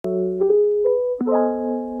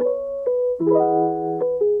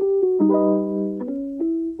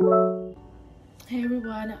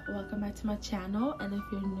welcome back to my channel, and if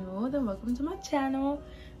you're new, then welcome to my channel.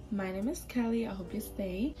 My name is Kelly. I hope you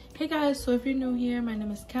stay. Hey guys, so if you're new here, my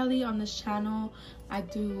name is Kelly. On this channel I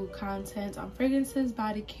do content on fragrances,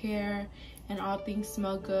 body care, and all things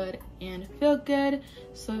smell good and feel good.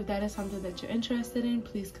 So if that is something that you're interested in,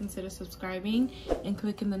 please consider subscribing and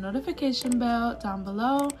clicking the notification bell down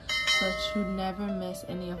below so that you never miss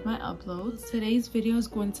any of my uploads. Today's video is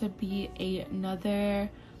going to be another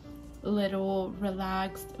little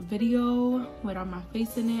relaxed video without my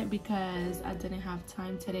face in it because I didn't have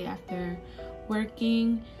time today after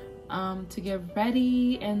working to get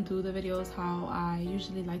ready and do the videos how I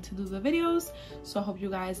usually like to do the videos. So I hope you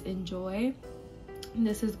guys enjoy.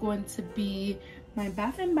 This is going to be my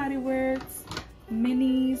Bath and Body Works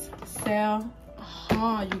minis sale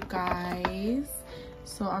haul, you guys.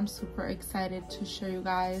 So I'm super excited to show you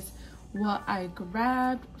guys what I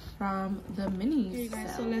grabbed from the minis. Okay,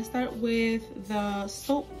 guys, so let's start with the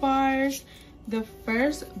soap bars. The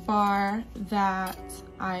first bar that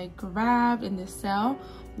I grabbed in this sale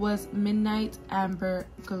was Midnight Amber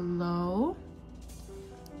Glow,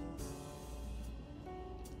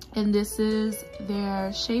 and this is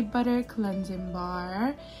their Shea Butter cleansing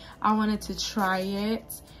bar. I wanted to try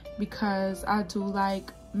it because I do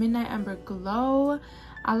like Midnight Amber Glow.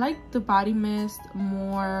 I like the body mist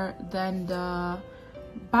more than the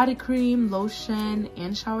body cream, lotion,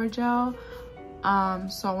 and shower gel.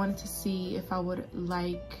 So I wanted to see if I would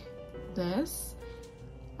like this.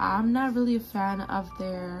 I'm not really a fan of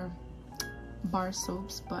their bar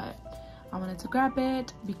soaps, but I wanted to grab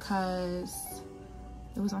it because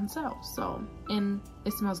it was on sale. So, and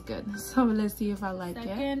it smells good. So let's see if I like it.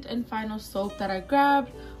 Second and final soap that I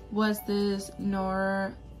grabbed was this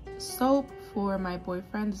Noor soap for my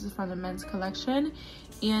boyfriend. This is from the men's collection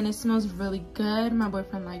and it smells really good. My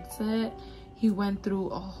boyfriend likes it. He went through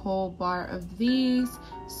a whole bar of these,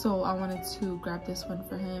 so I wanted to grab this one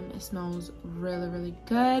for him. It smells really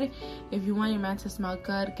good. If you want your man to smell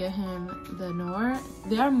good, get him the Noor.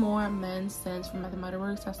 There are more men's scents from Bath and Body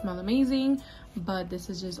Works that smell amazing, but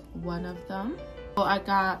this is just one of them. So I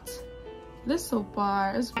got this soap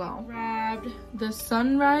bar as well. I grabbed the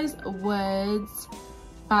Sunrise Woods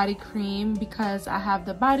body cream because I have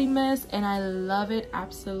the body mist and I love it,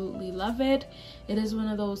 absolutely love it. It is one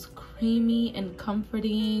of those creamy and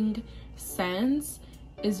comforting scents.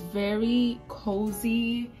 It's very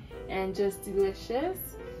cozy and just delicious.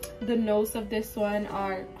 The notes of this one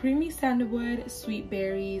are creamy sandalwood, sweet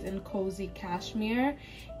berries, and cozy cashmere.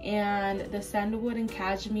 And the sandalwood and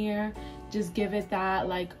cashmere just give it that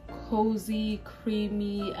like cozy,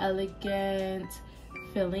 creamy, elegant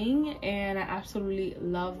feeling, and I absolutely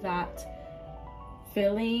love that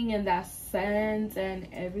feeling and that scent and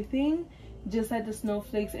everything. Just like the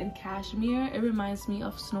snowflakes and cashmere, it reminds me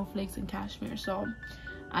of snowflakes and cashmere. So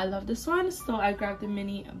I love this one. So I grabbed the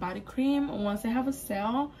mini body cream. Once they have a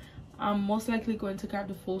sale, I'm most likely going to grab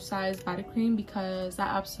the full-size body cream because I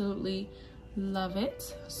absolutely love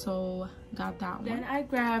it. So got that one. Then I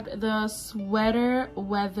grabbed the Sweater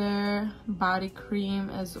Weather body cream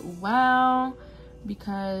as well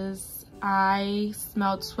because I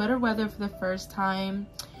smelled Sweater Weather for the first time.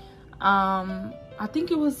 I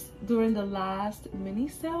think it was during the last mini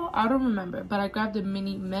sale, I don't remember, but I grabbed the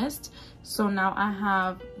mini mist, so now I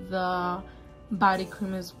have the body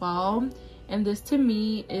cream as well. And this to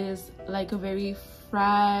me is like a very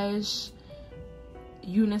fresh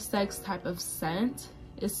unisex type of scent.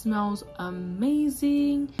 It smells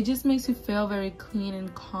amazing. It just makes you feel very clean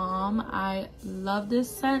and calm. I love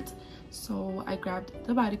this scent. So I grabbed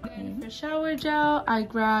the body cream. For shower gel, I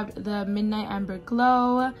grabbed the Midnight Amber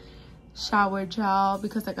Glow shower gel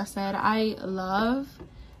because, like I said, I love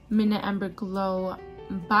Midnight Amber Glow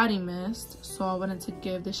body mist. So I wanted to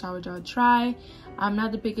give the shower gel a try. I'm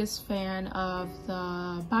not the biggest fan of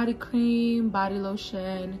the body cream, body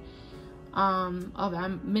lotion of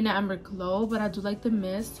Midnight Amber Glow, but I do like the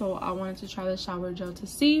mist, so I wanted to try the shower gel to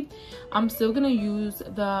see. I'm still gonna use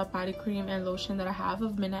the body cream and lotion that I have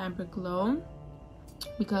of Midnight Amber Glow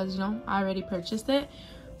because, you know, I already purchased it,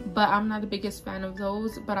 but I'm not the biggest fan of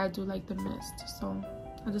those, but I do like the mist, so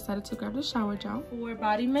I decided to grab the shower gel. For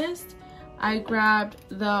body mist, I grabbed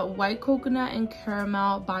the White Coconut and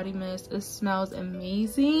Caramel body mist. It smells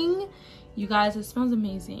amazing. You guys, it smells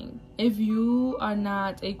amazing. If you are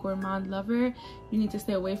not a gourmand lover, you need to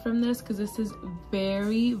stay away from this because this is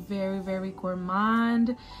very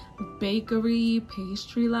gourmand, bakery,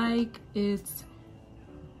 pastry like. It's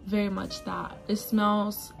very much that. It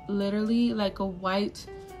smells literally like a white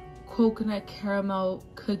coconut caramel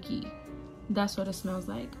cookie. That's what it smells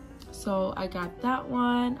like. So I got that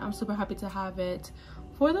one. I'm super happy to have it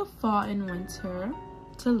for the fall and winter.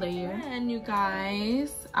 to layer. And you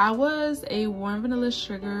guys, I was a warm vanilla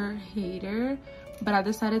sugar hater, but I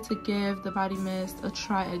decided to give the body mist a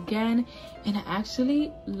try again, and I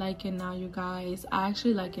actually like it now, you guys. I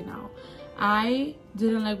actually like it now. I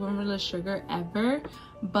didn't like warm vanilla sugar ever,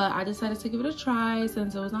 but I decided to give it a try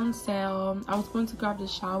since it was on sale. I was going to grab the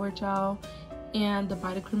shower gel and the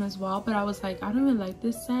body cream as well, but I was like, I don't even like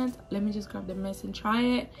this scent. Let me just grab the mist and try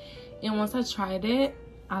it. And once I tried it,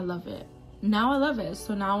 I love it. Now I love it.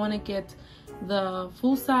 So now I want to get the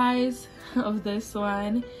full size of this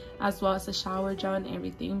one, as well as the shower gel and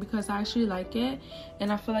everything, because I actually like it,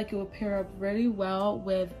 and I feel like it will pair up really well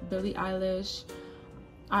with Billie Eilish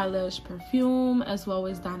eyelash perfume, as well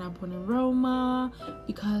as Dana Bon Aroma,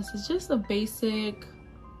 because it's just a basic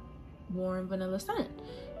warm vanilla scent.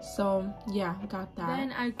 So yeah, I got that.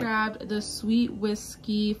 Then I grabbed the Sweet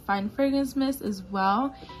Whiskey Fine Fragrance Mist as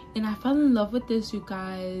well, and I fell in love with this, you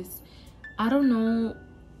guys. I don't know,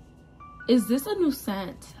 is this a new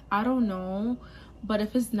scent? I don't know, but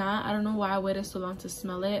if it's not, I don't know why I waited so long to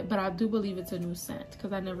smell it, but I do believe it's a new scent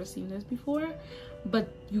because I've never seen this before.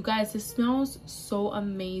 But you guys, it smells so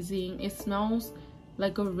amazing. It smells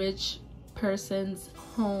like a rich person's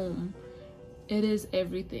home. It is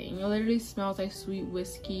everything. It literally smells like sweet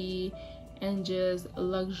whiskey and just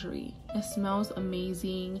luxury. It smells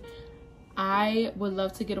amazing. I would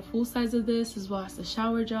love to get a full size of this, as well as the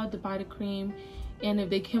shower gel, the body cream, and if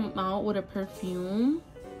they came out with a perfume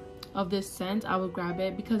of this scent, I would grab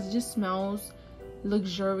it because it just smells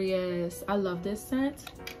luxurious. I love this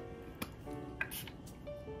scent.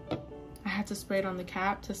 I had to spray it on the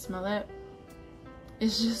cap to smell it.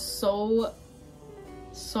 It's just so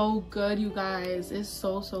good, you guys. It's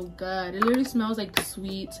so good. It literally smells like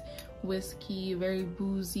sweet whiskey, very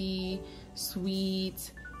boozy,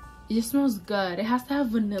 sweet. It just smells good. It has to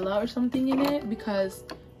have vanilla or something in it because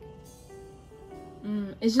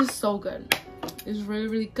it's just so good. It's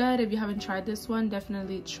really good. If you haven't tried this one,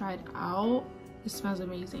 definitely try it out. It smells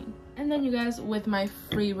amazing. And then you guys, with my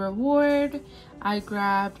free reward, I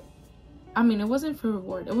grabbed, I mean, it wasn't free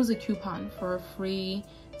reward, it was a coupon for a free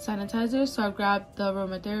sanitizer. So I grabbed the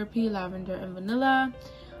Aromatherapy Lavender and Vanilla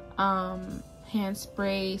hand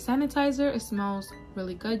spray sanitizer. It smells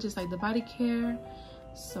really good, just like the body care.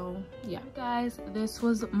 So yeah, guys, this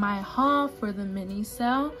was my haul for the mini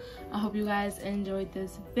sale. I hope you guys enjoyed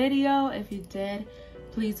this video. If you did,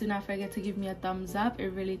 please do not forget to give me a thumbs up. It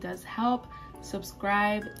really does help.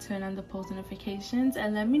 Subscribe, turn on the post notifications,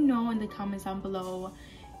 and let me know in the comments down below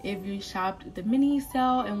if you shopped the mini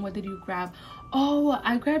sale and what did you grab. Oh,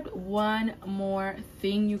 I grabbed one more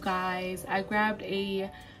thing, you guys. I grabbed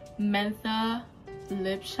a Mentha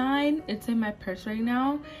lip shine. It's in my purse right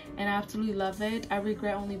now and I absolutely love it. I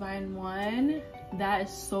regret only buying one. That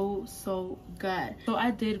is so good. So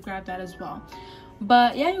I did grab that as well.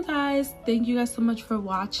 But yeah, you guys, thank you guys so much for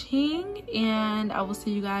watching, and I will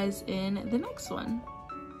see you guys in the next one.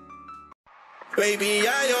 Baby,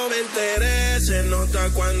 ya yo me enteré, se nota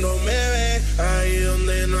cuando me ve. Ahí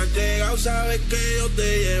donde no has llegado, sabes que yo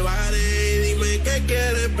te llevaré. Y dime qué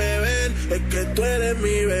quieres beber, es que tú eres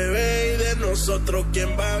mi bebé. Y de nosotros,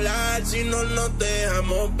 ¿quién va a hablar si no nos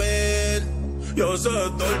dejamos ver? Yo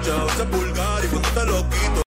soy dolce, soy vulgar y cuando te lo quito.